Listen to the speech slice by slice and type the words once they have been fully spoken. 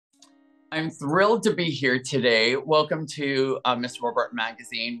I'm thrilled to be here today. Welcome to Mr. Warburton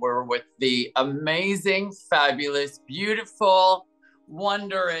Magazine. We're with the amazing, fabulous, beautiful,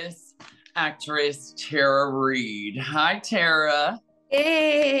 wondrous actress, Tara Reid. Hi, Tara.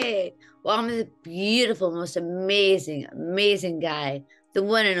 Hey, well, I'm the beautiful, most amazing, amazing guy, the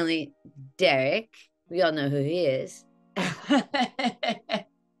one and only Derek. We all know who he is.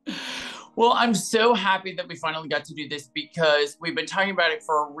 Well, I'm so happy that we finally got to do this because we've been talking about it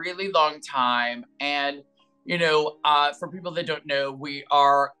for a really long time. And, for people that don't know, we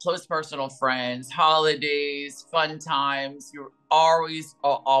are close personal friends, holidays, fun times. You're always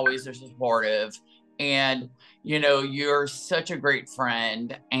are supportive. And, you're such a great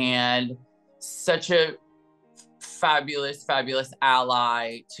friend and such a fabulous, fabulous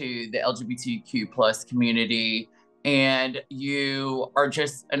ally to the LGBTQ plus community. And you are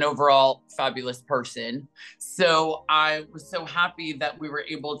just an overall fabulous person. So I was so happy that we were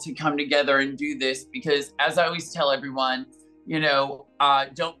able to come together and do this because, as I always tell everyone,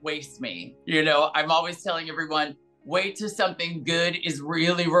 don't waste me. I'm always telling everyone, wait till something good is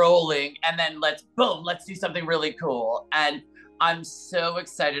really rolling and then let's do something really cool. And I'm so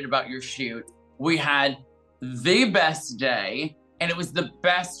excited about your shoot. We had the best day, and it was the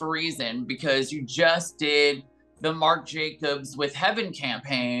best reason because you just did the Marc Jacobs with Heaven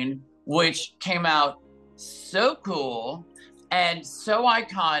campaign, which came out so cool and so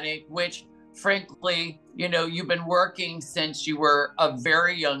iconic, which frankly, you've been working since you were a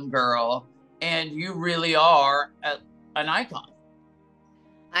very young girl, and you really are an icon.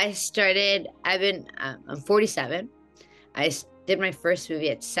 I'm 47. Did my first movie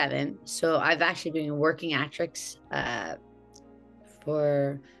at 7. So I've actually been a working actress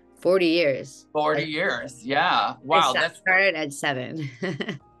for 40 years. 40 years. Yeah. I Wow. started at 7.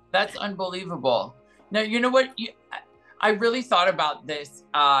 That's unbelievable. Now, you know what? I really thought about this,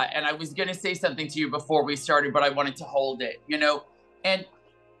 and I was going to say something to you before we started, but I wanted to hold it, and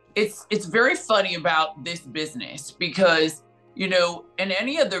it's very funny about this business because, in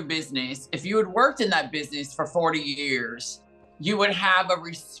any other business, if you had worked in that business for 40 years, you would have a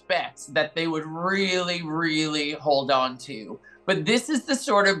respect that they would really, really hold on to. But this is the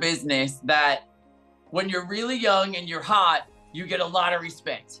sort of business that when you're really young and you're hot, you get a lot of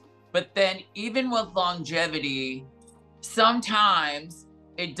respect. But then even with longevity, sometimes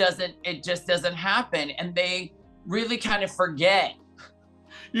it just doesn't happen. And they really kind of forget,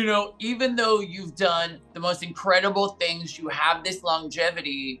 even though you've done the most incredible things, you have this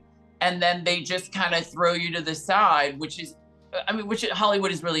longevity, and then they just kind of throw you to the side, which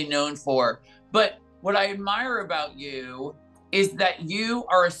Hollywood is really known for. But what I admire about you is that you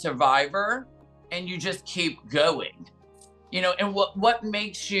are a survivor and you just keep going. And what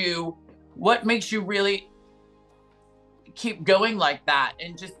makes you really keep going like that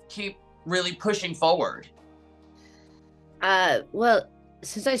and just keep really pushing forward? Well,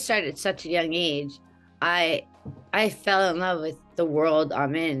 since I started at such a young age, I I fell in love with the world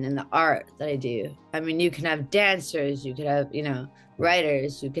I'm in and the art that I do. I mean, you can have dancers, you could have,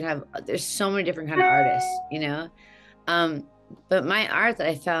 writers, you can have, there's so many different kind of artists. Um, but my art that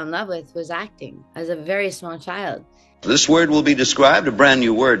I fell in love with was acting as a very small child. This word will be described, a brand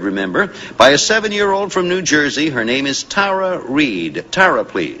new word, remember, by a 7-year-old from New Jersey. Her name is Tara Reid. Tara,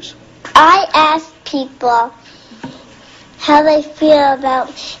 please. I ask people how they feel about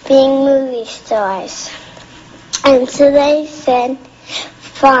being movie stars. And so they said,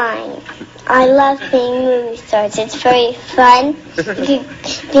 fine. I love being movie stars. It's very fun. You could be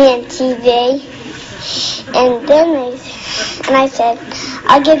on TV. And I said,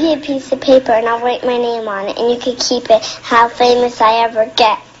 I'll give you a piece of paper and I'll write my name on it and you can keep it how famous I ever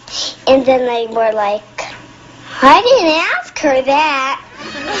get. And then they were like, I didn't ask her that.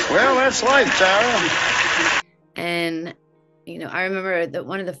 Well, that's life, Tara. And, I remember that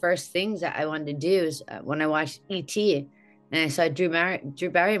one of the first things that I wanted to do is when I watched E.T. and I saw Drew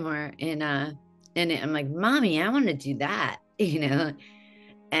Barrymore in it, I'm like, Mommy, I want to do that,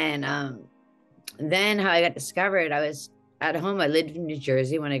 And then how I got discovered, I was at home. I lived in New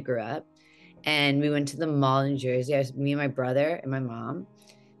Jersey when I grew up, and we went to the mall in New Jersey. Me and my brother and my mom,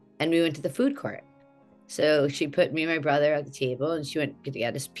 and we went to the food court. So she put me and my brother at the table, and she went to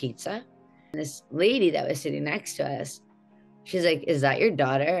get us pizza. And this lady that was sitting next to us, she's like, "Is that your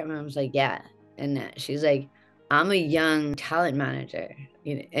daughter?" And I was like, "Yeah." And she's like, "I'm a young talent manager,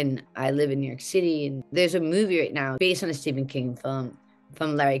 and I live in New York City. And there's a movie right now based on a Stephen King film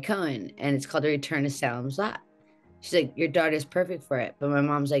from Larry Cohen, and it's called The Return of Salem's Lot." She's like, "Your daughter's perfect for it." But my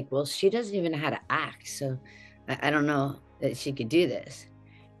mom's like, "Well, she doesn't even know how to act, so I don't know that she could do this."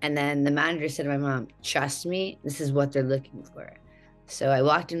 And then the manager said to my mom, "Trust me, this is what they're looking for." So I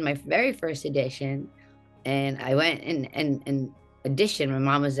walked in my very first audition, and I went and auditioned. My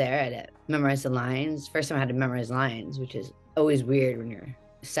mom was there. I had to memorize the lines. First time I had to memorize lines, which is always weird when you're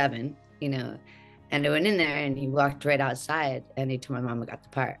 7, you know. And I went in there, and he walked right outside, and he told my mom I got the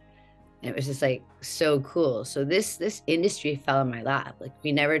part. And it was just like so cool. So this industry fell in my lap. Like,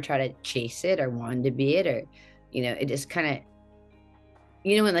 we never try to chase it or wanted to be it, or, you know, it just kind of,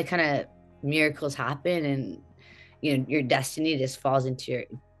 you know, when like kind of miracles happen, and you know your destiny just falls into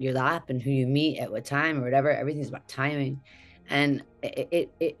your lap, and who you meet at what time or whatever, everything's about timing. And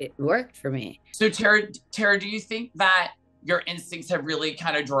it worked for me. So Tara, do you think that your instincts have really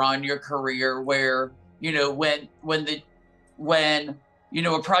kind of drawn your career where, you know, when you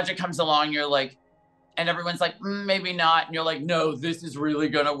know a project comes along, you're like, and everyone's like, maybe not, and you're like, no, this is really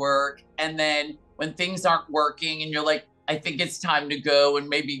gonna work. And then when things aren't working, and you're like, I think it's time to go, and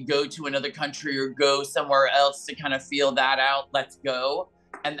maybe go to another country or go somewhere else to kind of feel that out. Let's go.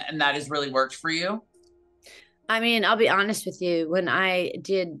 And that has really worked for you? I mean, I'll be honest with you. When I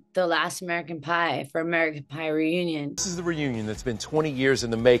did the last American Pie for American Pie Reunion. This is the reunion that's been 20 years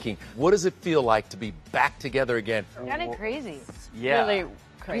in the making. What does it feel like to be back together again? Kind of crazy. Yeah. Really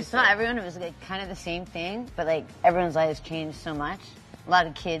crazy. You saw everyone, it was like kind of the same thing, but like everyone's lives changed so much. A lot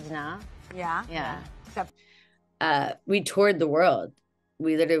of kids now. Yeah. Yeah. We toured the world.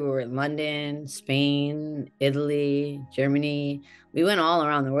 We literally were in London, Spain, Italy, Germany. We went all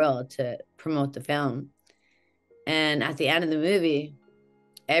around the world to promote the film. And at the end of the movie,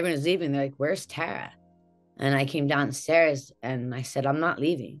 everyone was leaving. They're like, where's Tara? And I came downstairs and I said, I'm not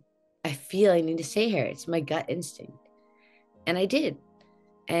leaving. I feel I need to stay here. It's my gut instinct. And I did.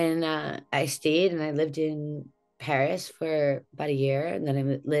 And I stayed, and I lived in Paris for about a year. And then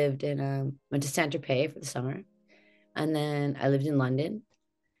I lived in, went to Saint-Tropez for the summer. And then I lived in London.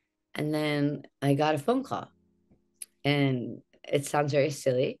 And then I got a phone call. And it sounds very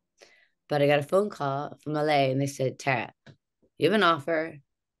silly, but I got a phone call from LA, and they said, Tara, you have an offer.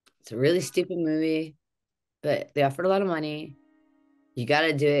 It's a really stupid movie, but they offered a lot of money. You got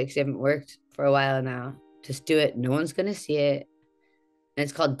to do it because you haven't worked for a while now. Just do it. No one's going to see it. And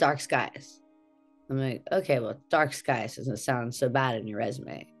it's called Dark Skies. I'm like, okay, well, Dark Skies doesn't sound so bad in your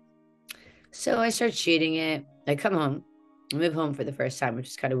resume. So I start shooting it. I come home. I move home for the first time, which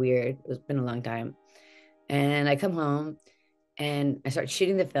is kind of weird. It's been a long time. And I come home, and I start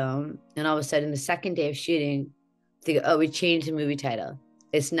shooting the film. And all of a sudden, the second day of shooting, they go, oh, we changed the movie title.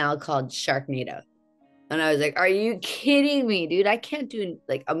 It's now called Sharknado. And I was like, are you kidding me, dude? I can't do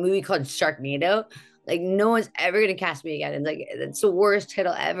like a movie called Sharknado. Like, no one's ever going to cast me again. It's like, it's the worst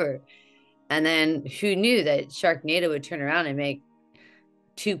title ever. And then who knew that Sharknado would turn around and make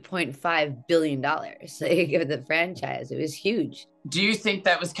 $2.5 billion like, with the franchise? It was huge. Do you think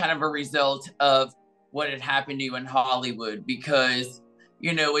that was kind of a result of what had happened to you in Hollywood? Because,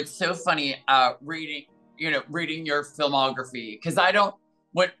 you know, it's so funny reading your filmography. Because I don't,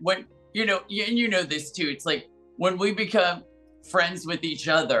 when you know, and you know this too, it's like when we become friends with each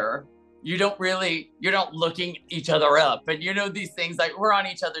other, you're not looking each other up. And you know, these things, like we're on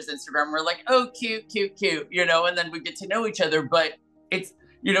each other's Instagram, we're like, oh, cute, cute, cute, you know, and then we get to know each other. But it's,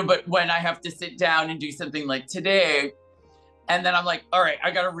 you know, but when I have to sit down and do something like today, and then I'm like, all right, I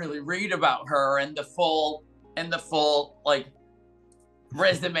got to really read about her and the full like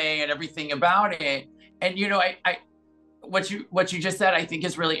resume and everything about it. And, you know, what you just said, I think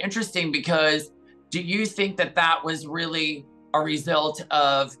is really interesting, because do you think that was really a result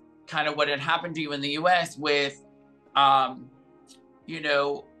of kind of what had happened to you in the US with, you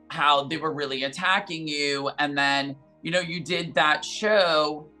know, how they were really attacking you? And then, you know, you did that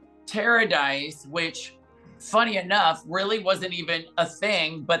show, Paradise, which, funny enough, really wasn't even a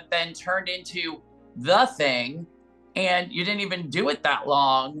thing, but then turned into the thing. And you didn't even do it that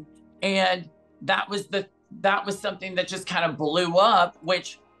long. And that was something that just kind of blew up,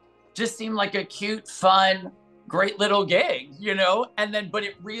 which just seemed like a cute, fun, great little gig, you know? And then, but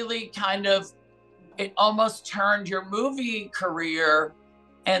it really kind of, it almost turned your movie career.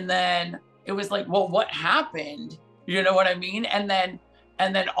 And then it was like, well, what happened? You know what I mean? And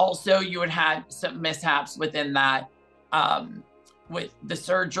then also you had some mishaps within that, with the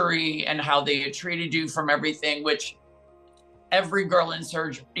surgery and how they had treated you from everything, which every girl in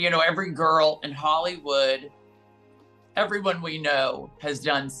surgery, you know, every girl in Hollywood, everyone we know has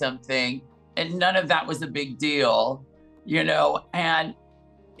done something, and none of that was a big deal, you know? And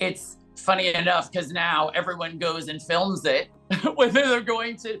it's funny enough, because now everyone goes and films it, whether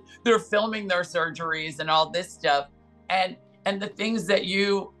they're filming their surgeries and all this stuff. And the things that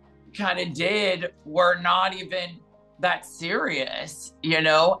you kind of did were not even that serious, you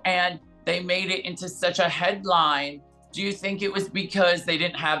know? And they made it into such a headline Do you think it was because they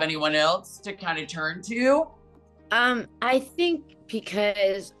didn't have anyone else to kind of turn to? I think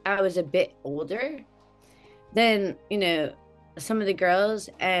because I was a bit older than, some of the girls,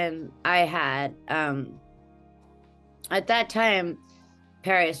 and I had at that time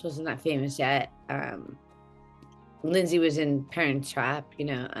Paris wasn't that famous yet. Lindsay was in Parent Trap,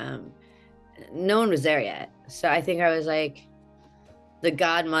 no one was there yet. So I think I was like the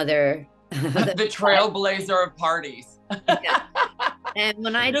godmother. The trailblazer of parties. Yeah. And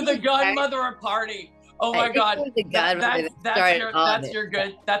when I You're the godmother of party. Oh my God. That's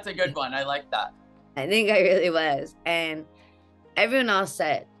a good one. I like that. I think I really was. And everyone else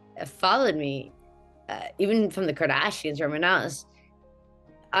that followed me, even from the Kardashians or everyone else,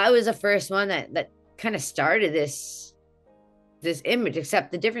 I was the first one that kind of started this image.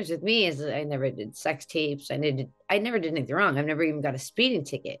 Except the difference with me is that I never did sex tapes. I never did anything wrong. I've never even got a speeding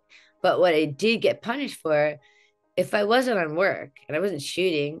ticket. But what I did get punished for, if I wasn't on work and I wasn't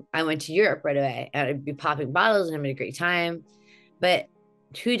shooting, I went to Europe right away and I'd be popping bottles and having a great time. But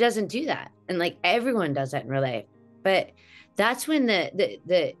who doesn't do that? And like everyone does that in real life. But that's when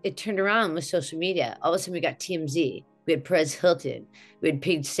it turned around with social media. All of a sudden we got TMZ, we had Perez Hilton, we had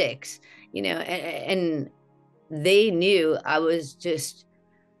Page Six, and they knew I was just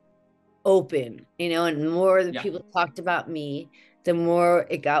open, and the more the people talked about me, the more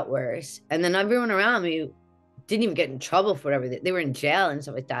it got worse. And then everyone around me didn't even get in trouble for whatever. They were in jail and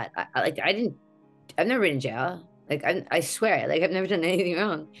stuff like that. I've never been in jail. Like, I swear, like, I've never done anything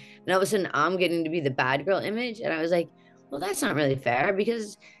wrong. And all of a sudden I'm getting to be the bad girl image. And I was like, well, that's not really fair,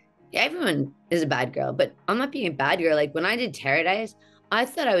 because everyone is a bad girl, but I'm not being a bad girl. Like, when I did Paradise, I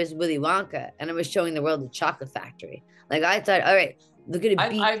thought I was Willy Wonka and I was showing the world the chocolate factory. Like, I thought, all right, look at it.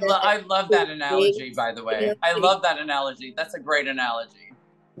 I love that analogy, by the way. I love that analogy. That's a great analogy.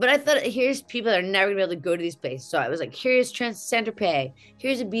 But I thought, here's people that are never gonna be able to go to these places. So I was like, here's Saint Tropez,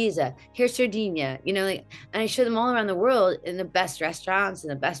 here's Ibiza, here's Sardinia, and I show them all around the world in the best restaurants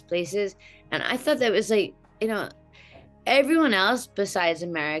and the best places. And I thought that was like, everyone else besides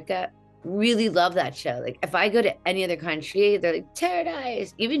America really loved that show. Like, if I go to any other country, they're like,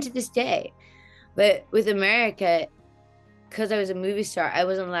 Paradise, even to this day. But with America, because I was a movie star, I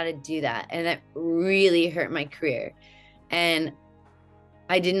wasn't allowed to do that. And that really hurt my career. And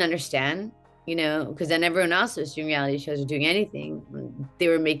I didn't understand, because then everyone else was doing reality shows or doing anything. They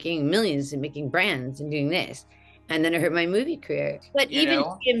were making millions and making brands and doing this. And then it hurt my movie career. But even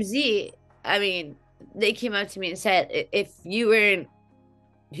TMZ, I mean, they came up to me and said, if you weren't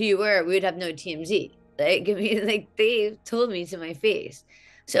who you were, we would have no TMZ. Like, they told me to my face.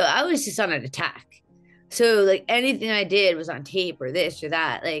 So I was just on an attack. So like anything I did was on tape or this or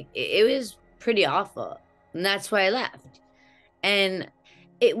that. Like, it was pretty awful. And that's why I left. And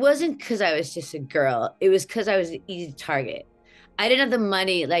it wasn't because I was just a girl. It was because I was an easy target. I didn't have the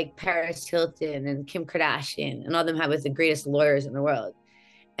money like Paris Hilton and Kim Kardashian and all them have with the greatest lawyers in the world.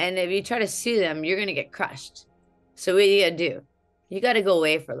 And if you try to sue them, you're going to get crushed. So what do you got to do? You got to go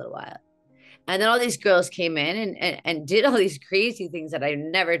away for a little while. And then all these girls came in and did all these crazy things that I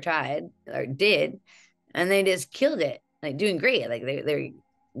never tried or did. And they just killed it, like doing great. Like they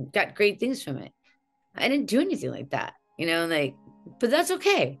got great things from it. I didn't do anything like that, but that's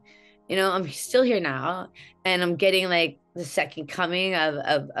okay. I'm still here now and I'm getting like the second coming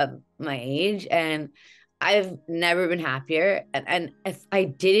of my age, and I've never been happier. And if I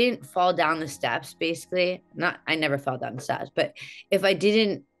didn't fall down the steps, basically, I never fell down the steps, but if I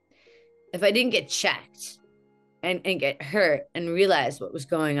didn't get checked and get hurt and realize what was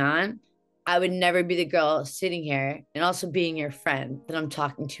going on, I would never be the girl sitting here and also being your friend that I'm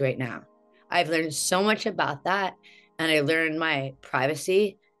talking to right now. I've learned so much about that. And I learned my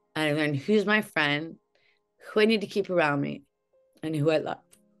privacy, and I learned who's my friend, who I need to keep around me, and who I love.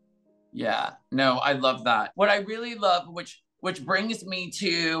 Yeah, no, I love that. What I really love, which brings me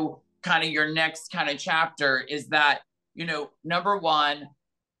to kind of your next kind of chapter, is that, number one,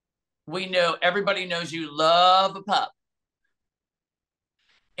 we know everybody knows you love a pup.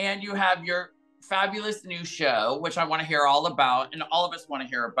 And you have your fabulous new show, which I want to hear all about, and all of us want to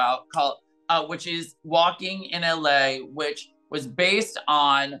hear about, called which is Walking in LA, which was based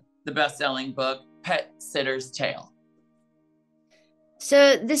on the best-selling book, Pet Sitter's Tale.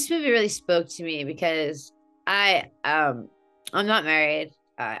 So this movie really spoke to me because I'm not married.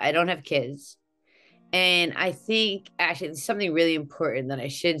 I don't have kids. And I think actually there's something really important that I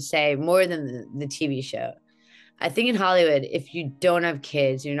should say more than the TV show. I think in Hollywood, if you don't have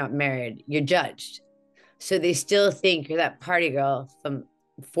kids, you're not married, you're judged. So they still think you're that party girl from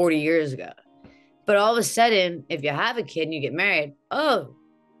 40 years ago. But all of a sudden, if you have a kid and you get married, oh,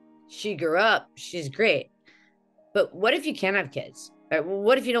 she grew up, she's great. But what if you can't have kids? Or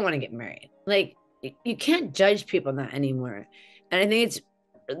what if you don't want to get married? Like, you can't judge people on that anymore. And I think it's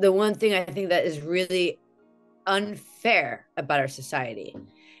the one thing I think that is really unfair about our society.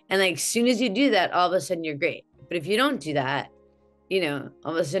 And like, as soon as you do that, all of a sudden you're great. But if you don't do that,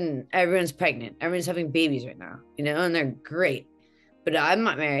 all of a sudden everyone's pregnant, everyone's having babies right now, and they're great. But I'm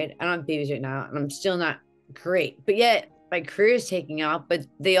not married, I don't have babies right now, and I'm still not great. But yet my career is taking off, but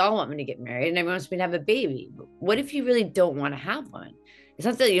they all want me to get married and everyone wants me to have a baby. But what if you really don't want to have one? It's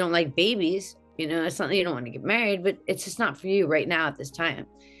not that you don't like babies, it's not that you don't want to get married, but it's just not for you right now at this time.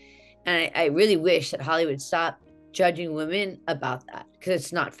 And I really wish that Hollywood stop judging women about that, because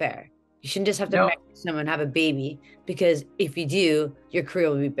it's not fair. You shouldn't just have to marry someone and have a baby, because if you do, your career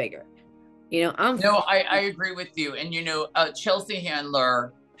will be bigger. I agree with you. And, Chelsea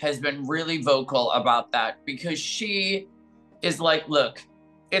Handler has been really vocal about that, because she is like, look,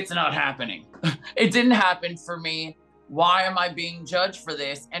 it's not happening. It didn't happen for me. Why am I being judged for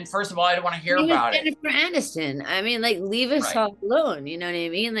this? And first of all, I don't want to hear about it. Jennifer Aniston. I mean, like, leave us all alone. You know what I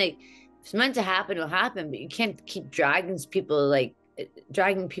mean? Like, if it's meant to happen, it'll happen, but you can't keep dragging people's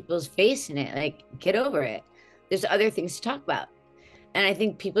face in it. Like, get over it. There's other things to talk about. And I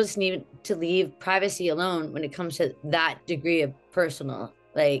think people just need to leave privacy alone when it comes to that degree of personal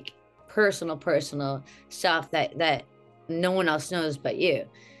stuff that no one else knows but you.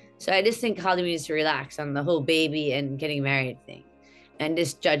 So I just think Hollywood needs to relax on the whole baby and getting married thing, and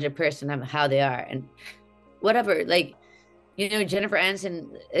just judge a person on how they are and whatever. Like, Jennifer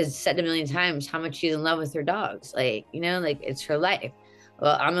Aniston has said a million times how much she's in love with her dogs. Like, like, it's her life.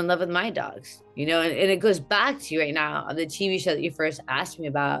 Well, I'm in love with my dogs, and it goes back to right now on the TV show that you first asked me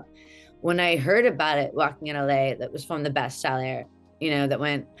about. When I heard about it, Walking in LA, that was from the bestseller, that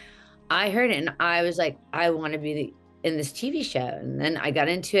went, I heard it and I was like, I want to be in this TV show. And then I got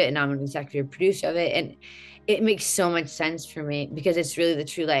into it, and I'm an executive producer of it. And it makes so much sense for me, because it's really the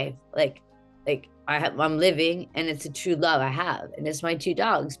true life. Like I'm living, and it's a true love I have. And it's my two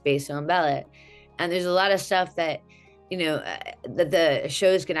dogs, Basil and Bella. And there's a lot of stuff that, that the show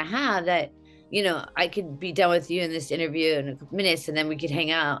is going to have that, I could be done with you in this interview in a couple minutes, and then we could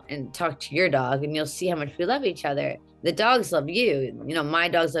hang out and talk to your dog, and you'll see how much we love each other. The dogs love you, my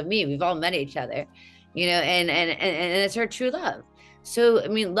dogs love me. We've all met each other, and it's our true love. So, I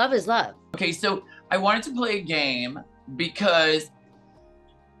mean, love is love. Okay, so I wanted to play a game, because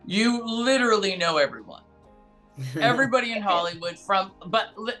you literally know everyone. Everybody in Hollywood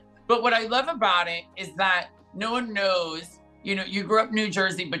but what I love about it is that no one knows, you grew up in New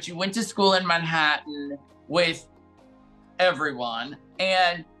Jersey, but you went to school in Manhattan with everyone.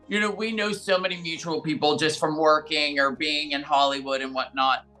 And, we know so many mutual people just from working or being in Hollywood and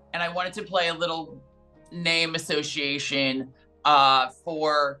whatnot. And I wanted to play a little name association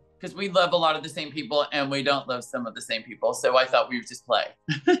because we love a lot of the same people and we don't love some of the same people. So I thought we would just play.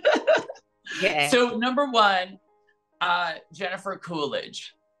 Yeah. So number one, Jennifer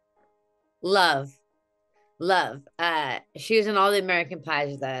Coolidge. Love. She was in all the American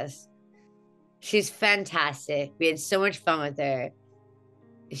Pies with us. She's fantastic. We had so much fun with her.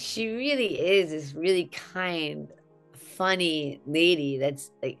 She really is this really kind, funny lady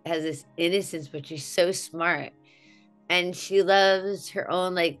that's like has this innocence, but she's so smart. And she loves her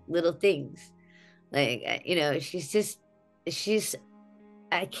own like little things. Like, she's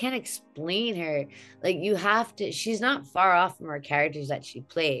I can't explain her. Like, she's not far off from her characters that she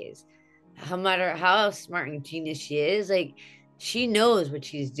plays. No matter how smart and genius she is, like, she knows what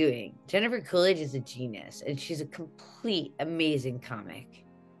she's doing. Jennifer Coolidge is a genius, and she's a complete amazing comic.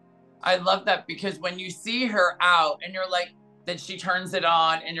 I love that, because when you see her out and you're like, then she turns it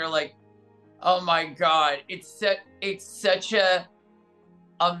on and you're like, oh my God, it's such a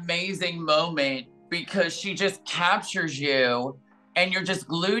amazing moment, because she just captures you and you're just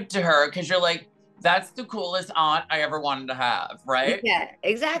glued to her, because you're like, that's the coolest aunt I ever wanted to have, right? Yeah,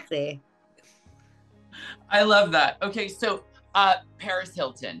 exactly. I love that. Okay, so Paris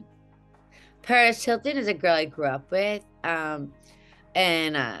Hilton. Paris Hilton is a girl I grew up with. And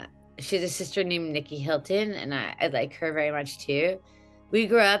she's a sister named Nikki Hilton, and I like her very much too. We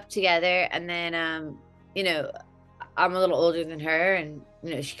grew up together, and then I'm a little older than her, and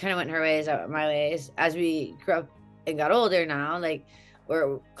she kind of went her ways, I went my ways. As we grew up and got older now, like,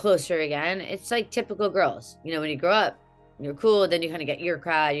 we're closer again. It's like typical girls. When you grow up, you're cool, then you kind of get your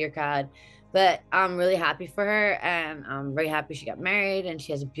crowd. But I'm really happy for her, and I'm very happy she got married, and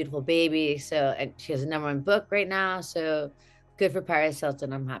she has a beautiful baby. So, and she has a #1 book right now. So good for Paris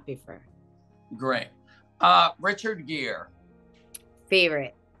Hilton. I'm happy for her. Great. Richard Gere.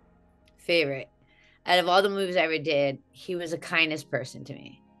 Favorite. Out of all the movies I ever did, he was the kindest person to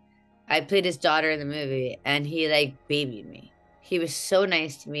me. I played his daughter in the movie, and he like babied me. He was so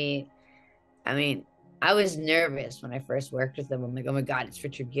nice to me. I mean, I was nervous when I first worked with him. I'm like, oh my God, it's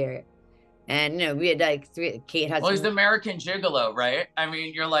Richard Gere. And you know, we had like Kate Hudson. Well, he's the American Gigolo, right? I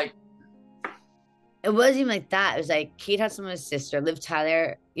mean, you're like, it wasn't even like that. It was like Kate Hudson was his sister. Liv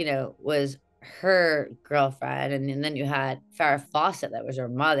Tyler, you know, was her girlfriend. And then you had Farrah Fawcett, that was her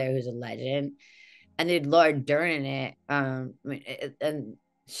mother, who's a legend. And they had Laura Dern in it. And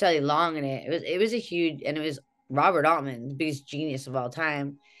Shelley Long in it. It was a huge, and it was Robert Altman, the biggest genius of all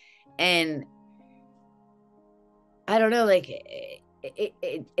time. And I don't know, like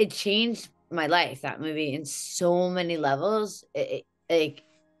it changed my life, that movie, in so many levels. Like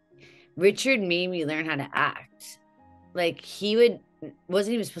Richard made me learn how to act. Like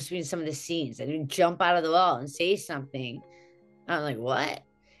wasn't even supposed to be in some of the scenes. I didn't jump out of the wall and say something. I'm like, what?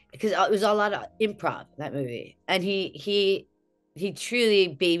 Because it was a lot of improv, that movie. And he truly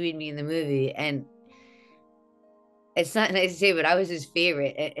babied me in the movie. And it's not nice to say, but I was his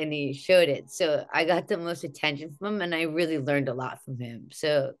favorite, and he showed it. So I got the most attention from him, and I really learned a lot from him.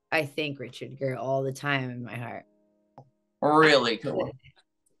 So I thank Richard Gere all the time in my heart. really cool.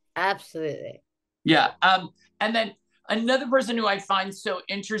 Absolutely. Yeah. And then another person who I find so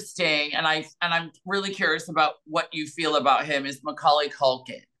interesting, and I'm really curious about what you feel about him, is Macaulay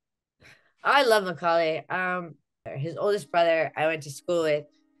Culkin. I love Macaulay. His oldest brother I went to school with.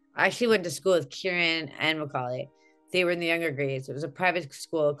 I actually went to school with Kieran and Macaulay. They were in the younger grades. It was a private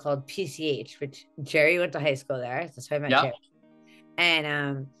school called PCH, which Jerry went to high school there. That's how I met Jerry.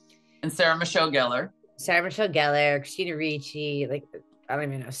 And Sarah Michelle Gellar. Christina Ricci, like, I don't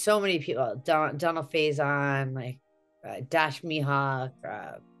even know, so many people. Donald Faison, like Dash Mihawk.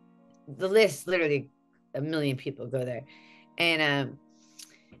 The list, literally a million people go there. And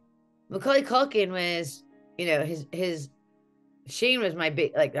Macaulay Culkin was, you know, his Shane was my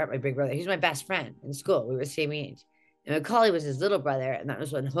not my big brother. He was my best friend in school. We were the same age. And Macaulay was his little brother, and that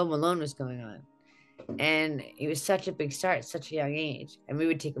was when Home Alone was going on. And he was such a big star at such a young age. And we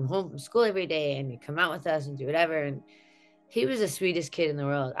would take him home from school every day, and he'd come out with us and do whatever. And he was the sweetest kid in the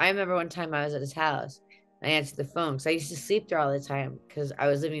world. I remember one time I was at his house. I answered the phone because I used to sleep there all the time because I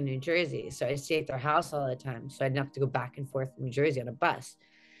was living in New Jersey. So I stayed at their house all the time. So I didn't have to go back and forth from New Jersey on a bus.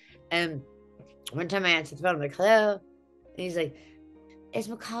 And one time I answered the phone, I'm like, hello. And he's like, is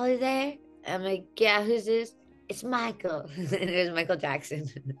Macaulay there? I'm like, yeah, who's this? It's Michael. And it was Michael Jackson.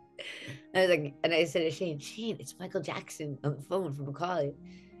 I was like, and I said to Shane, it's Michael Jackson on the phone from Macaulay.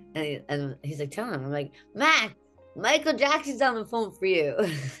 And he's like, tell him. I'm like, Mac, Michael Jackson's on the phone for you.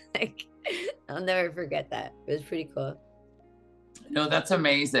 Like, I'll never forget that. It was pretty cool. No, that's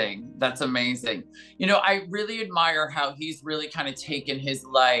amazing. That's amazing. You know, I really admire how he's really kind of taken his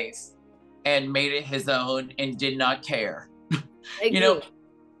life and made it his own and did not care. You know,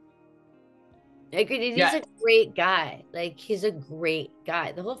 he's a great guy. Like, he's a great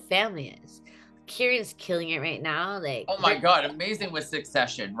guy. The whole family is. Kieran's killing it right now. Like, oh my God, amazing with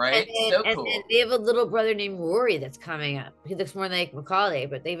Succession, right? So cool. And they have a little brother named Rory that's coming up. He looks more like Macaulay,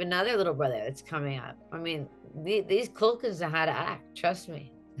 but they have another little brother that's coming up. I mean, these Culkins know how to act. Trust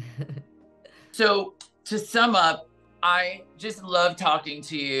me. So to sum up, I just love talking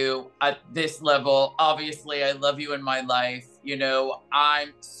to you at this level. Obviously, I love you in my life. You know,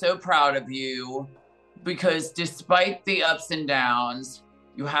 I'm so proud of you because despite the ups and downs,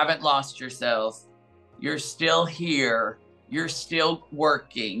 you haven't lost yourself. You're still here. You're still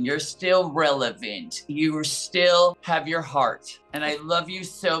working. You're still relevant. You still have your heart. And I love you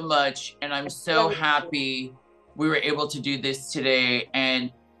so much. And I'm so happy we were able to do this today.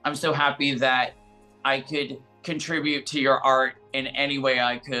 And I'm so happy that I could contribute to your art in any way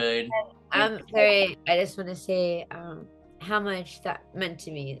I could. I just want to say how much that meant to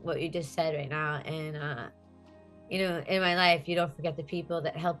me, what you just said right now. And, you know, in my life, you don't forget the people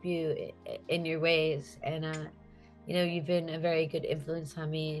that help you in your ways. And, you know, you've been a very good influence on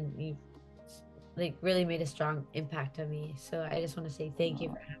me, and you've like really made a strong impact on me. So I just want to say thank you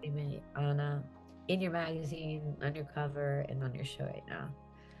for having me on in your magazine, on your cover, and on your show right now.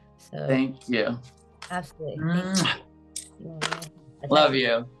 So thank you. Absolutely. Love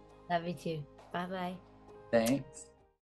you. Love you too. Bye-bye. Thanks.